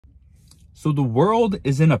So the world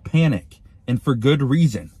is in a panic, and for good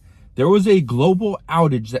reason. There was a global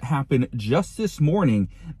outage that happened just this morning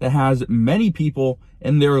that has many people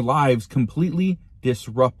and their lives completely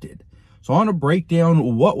disrupted. So I want to break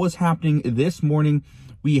down what was happening this morning.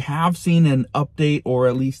 We have seen an update, or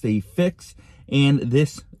at least a fix, and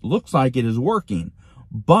this looks like it is working.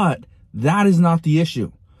 But that is not the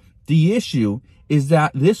issue. The issue is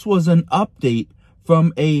that this was an update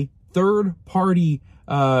from a third-party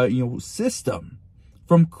system,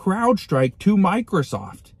 from CrowdStrike to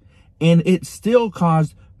Microsoft, and it still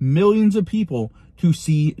caused millions of people to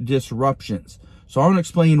see disruptions. So I want to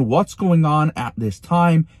explain what's going on at this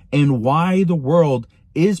time and why the world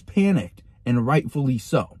is panicked, and rightfully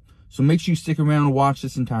so. So make sure you stick around and watch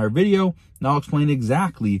this entire video, and I'll explain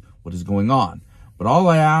exactly what is going on. But all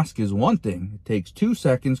I ask is one thing. It takes 2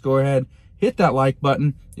 seconds. Go ahead, hit that like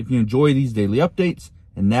button if you enjoy these daily updates.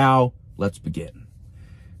 And now let's begin.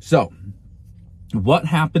 So what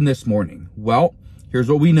happened this morning? Well, here's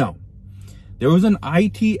what we know. There was an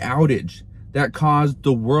IT outage that caused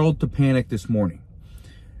the world to panic this morning.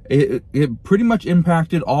 It pretty much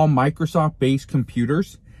impacted all Microsoft-based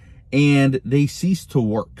computers, and they ceased to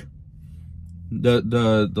work.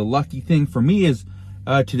 The lucky thing for me is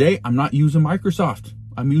today I'm not using Microsoft.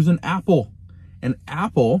 I'm using Apple. And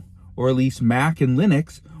Apple, or at least Mac and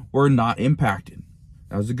Linux, were not impacted.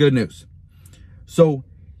 That was the good news. So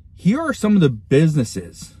here are some of the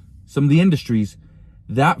businesses, some of the industries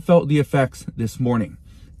that felt the effects this morning.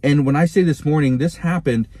 And when I say this morning, this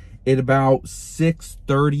happened at about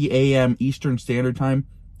 6:30 a.m. Eastern Standard Time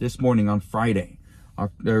this morning on Friday,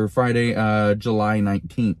 July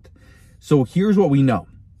 19th. So here's what we know.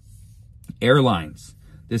 Airlines.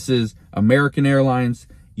 This is American Airlines,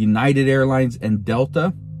 United Airlines, and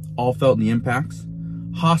Delta all felt the impacts.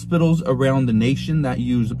 Hospitals around the nation that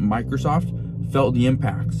use Microsoft felt the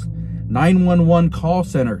impacts. 911 call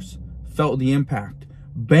centers felt the impact.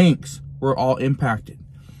 Banks were all impacted.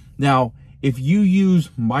 Now, if you use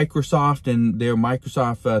Microsoft and their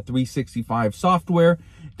Microsoft 365 software,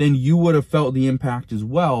 then you would have felt the impact as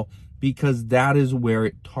well, because that is where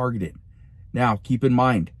it targeted. Now, keep in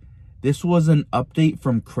mind, this was an update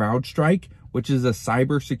from CrowdStrike, which is a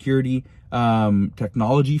cybersecurity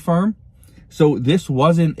technology firm. So this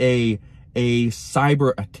wasn't a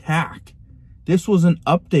cyber attack. This was an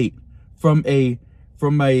update from a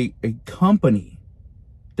company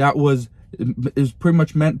that is pretty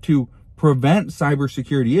much meant to prevent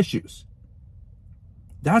cybersecurity issues.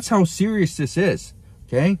 That's how serious this is.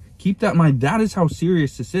 Okay, keep that in mind. That is how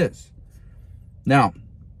serious this is. Now,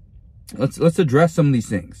 let's address some of these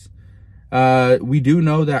things. We do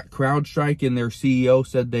know that CrowdStrike and their CEO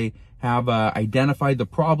said they have identified the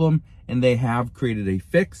problem and they have created a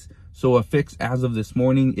fix. So a fix as of this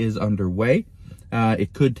morning is underway.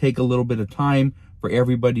 It could take a little bit of time for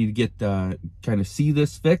everybody to get kind of see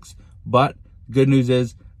this fix, but good news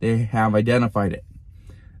is they have identified it.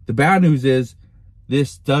 The bad news is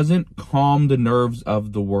this doesn't calm the nerves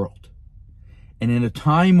of the world. And in a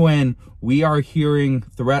time when we are hearing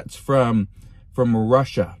threats from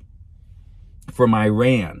Russia, from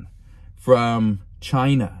Iran, from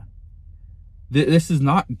China, this is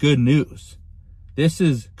not good news. This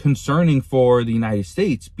is concerning for the United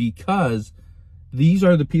States, because these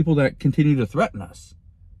are the people that continue to threaten us.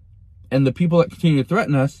 And the people that continue to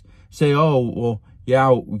threaten us say, oh, well, yeah,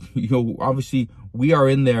 obviously we are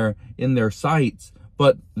in their sights,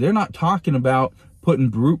 but they're not talking about putting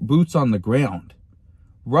boots on the ground.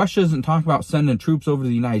 Russia isn't talking about sending troops over to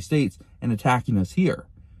the United States and attacking us here.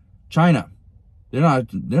 China, they're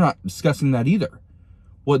not discussing that either.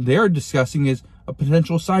 What they're discussing is a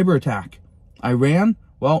potential cyber attack. Iran,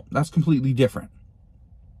 well, that's completely different.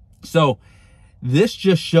 So this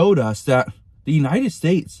just showed us that the United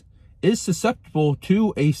States is susceptible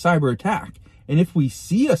to a cyber attack. And if we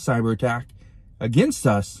see a cyber attack against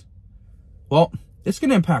us, well, it's going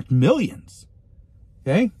to impact millions.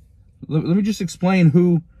 Okay? Let me just explain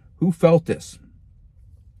who felt this.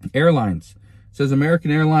 Airlines. It says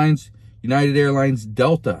American Airlines, United Airlines,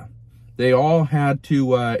 Delta. They all had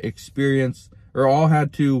to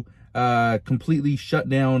completely shut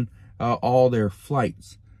down all their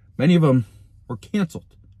flights. Many of them were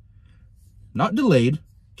canceled. Not delayed,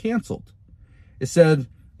 canceled. It said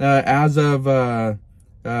as of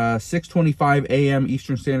 6:25 a.m.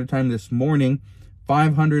 Eastern Standard Time this morning,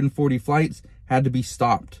 540 flights had to be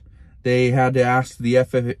stopped. They had to ask the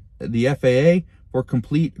FAA for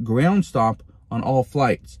complete ground stop on all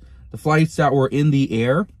flights. The flights that were in the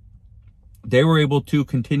air, they were able to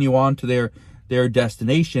continue on to their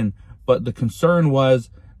destination, but the concern was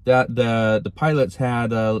that the pilots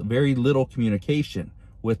had very little communication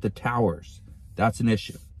with the towers. That's an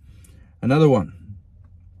issue. Another one,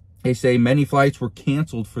 they say many flights were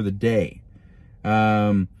canceled for the day.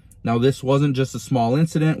 Now, this wasn't just a small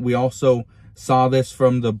incident. We also saw this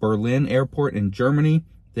from the Berlin airport in Germany.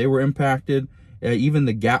 They were impacted. Even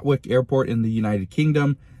the Gatwick airport in the United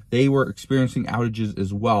Kingdom, they were experiencing outages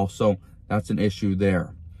as well. So that's an issue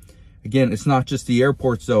there. Again, it's not just the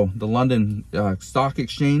airports, though. The London Stock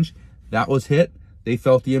Exchange, that was hit. They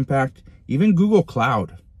felt the impact. Even Google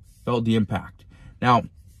Cloud felt the impact. Now,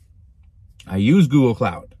 I use Google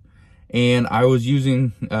Cloud, and I was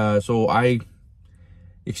using, so I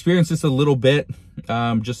experienced this a little bit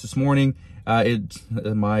just this morning.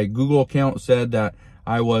 My Google account said that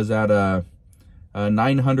I was at a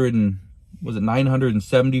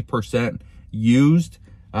 970% used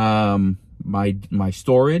my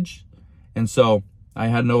storage, and so I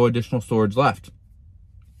had no additional storage left.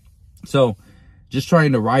 So just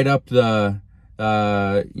trying to write up my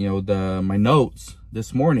notes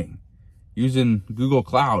this morning using Google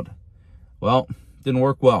Cloud, well, didn't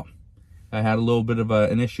work well. I had a little bit of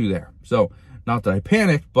an issue there. So not that I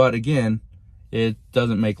panicked, but again, it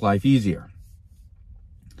doesn't make life easier.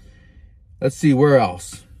 Let's see, where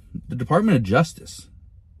else? The Department of Justice,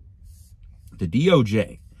 the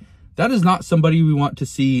DOJ. That is not somebody we want to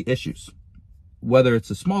see issues, whether it's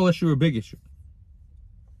a small issue or a big issue.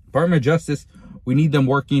 Department of Justice, we need them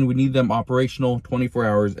working. We need them operational 24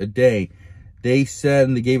 hours a day. They said,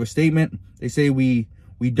 and they gave a statement, they say we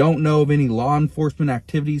don't know of any law enforcement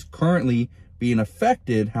activities currently being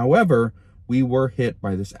affected. However, we were hit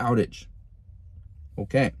by this outage.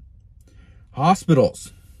 Okay.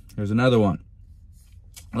 Hospitals. There's another one.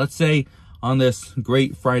 Let's say on this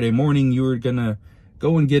great Friday morning, you were going to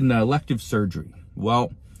go and get an elective surgery.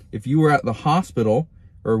 Well, if you were at the hospital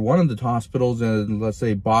or one of the hospitals in, let's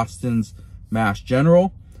say, Boston's Mass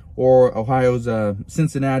General or Ohio's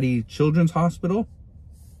Cincinnati Children's Hospital,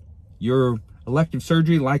 your elective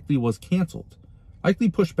surgery likely was canceled, likely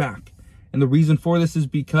pushed back. And the reason for this is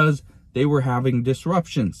because they were having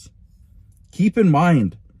disruptions. Keep in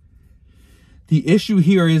mind, the issue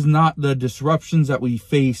here is not the disruptions that we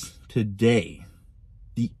face today.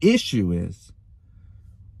 The issue is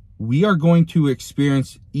we are going to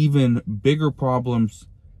experience even bigger problems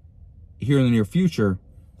here in the near future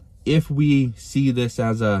if we see this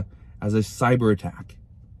as a cyber attack,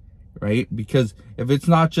 right? Because if it's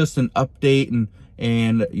not just an update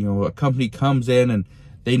and a company comes in and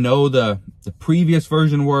they know the previous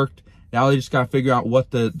version worked, now they just got to figure out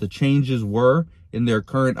what the changes were in their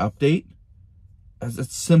current update.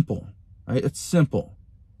 It's simple, right? It's simple,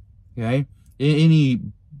 okay? Any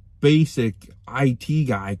basic IT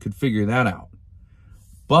guy could figure that out.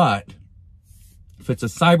 But if it's a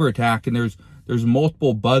cyber attack and there's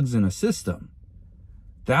multiple bugs in a system,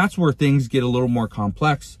 that's where things get a little more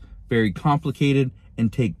complex, very complicated,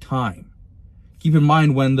 and take time. Keep in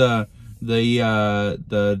mind when the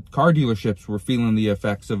car dealerships were feeling the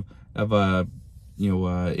effects of a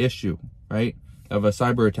issue, right? Of a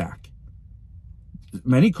cyber attack.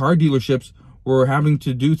 Many car dealerships were having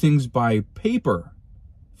to do things by paper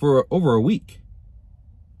for over a week.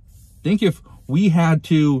 Think if we had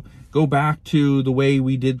to go back to the way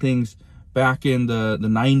we did things back in the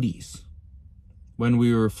 90s when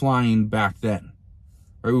we were flying back then,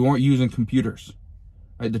 right? We weren't using computers,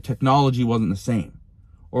 right? The technology wasn't the same.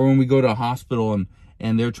 Or when we go to a hospital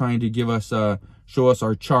and they're trying to give us, show us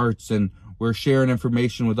our charts, and we're sharing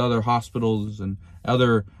information with other hospitals and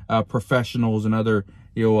other professionals and other,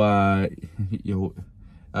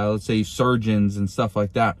 let's say surgeons and stuff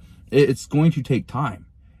like that. It's going to take time.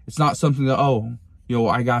 It's not something that,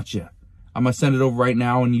 I got you. I'm gonna send it over right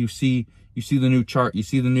now, and you see the new chart, you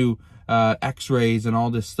see the new X-rays and all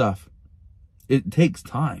this stuff. It takes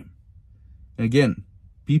time. And again,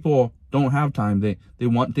 people don't have time. They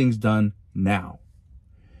want things done now.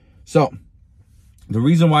 So the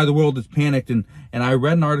reason why the world is panicked, and I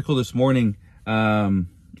read an article this morning, an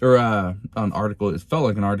article, it felt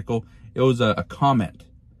like an article. It was a comment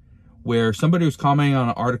where somebody was commenting on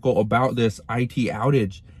an article about this IT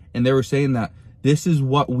outage, and they were saying that this is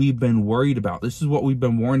what we've been worried about. This is what we've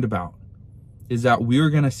been warned about, is that we're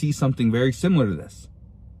going to see something very similar to this.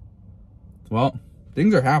 Well,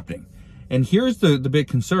 things are happening. And here's the big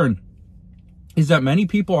concern, is that many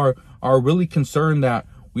people are really concerned that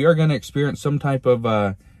we are going to experience some type of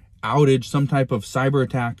outage, some type of cyber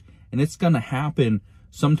attack, and it's going to happen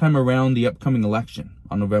sometime around the upcoming election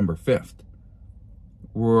on November 5th.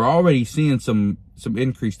 We're already seeing some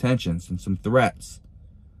increased tensions and some threats.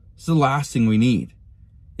 This is the last thing we need,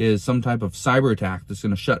 is some type of cyber attack that's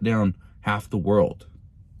going to shut down half the world.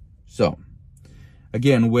 So,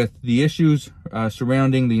 again, with the issues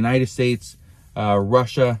surrounding the United States,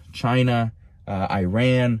 Russia, China,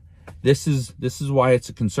 Iran, this is why it's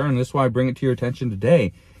a concern. This is why I bring it to your attention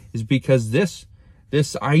today, is because this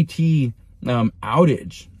IT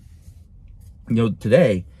outage,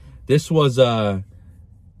 today, this was an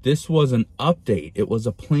update. It was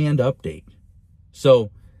a planned update.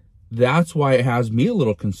 So that's why it has me a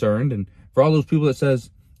little concerned. And for all those people that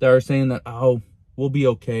are saying that, oh, we'll be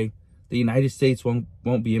okay, the United States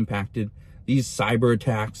won't be impacted. These cyber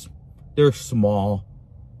attacks, they're small,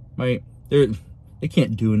 right? They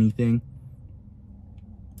can't do anything.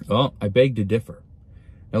 Well, I beg to differ.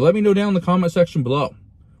 Now let me know down in the comment section below.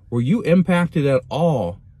 Were you impacted at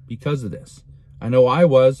all because of this? I know I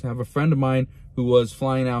was. I have a friend of mine who was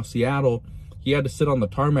flying out of Seattle. He had to sit on the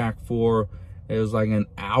tarmac for, it was like an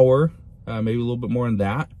hour, maybe a little bit more than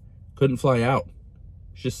that. Couldn't fly out.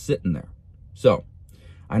 Just sitting there. So,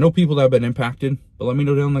 I know people that have been impacted, but let me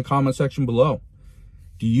know down in the comment section below.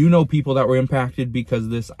 Do you know people that were impacted because of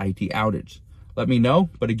this IT outage? Let me know.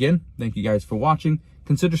 But again, thank you guys for watching.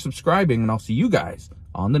 Consider subscribing, and I'll see you guys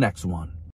on the next one.